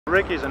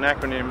RIC is an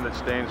acronym that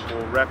stands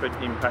for Rapid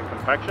Impact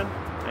Compaction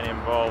and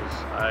involves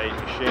a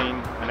machine,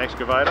 an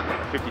excavator,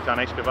 a 50-tonne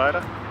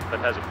excavator that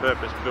has a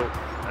purpose-built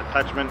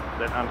attachment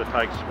that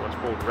undertakes what's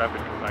called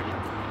rapid compaction.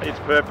 Its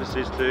purpose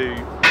is to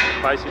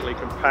basically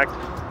compact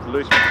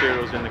loose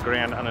materials in the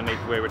ground underneath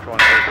where we're trying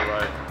to build the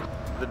road.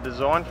 The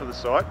design for the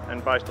site,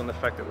 and based on the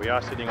fact that we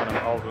are sitting on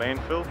an old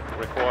landfill,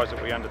 requires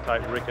that we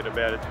undertake RIC at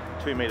about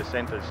 2 metre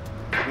centres.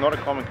 It's not a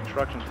common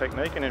construction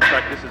technique, and in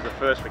fact this is the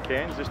first for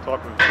Cairns. This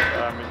type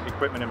of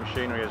equipment and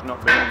machinery has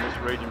not been in this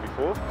region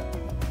before.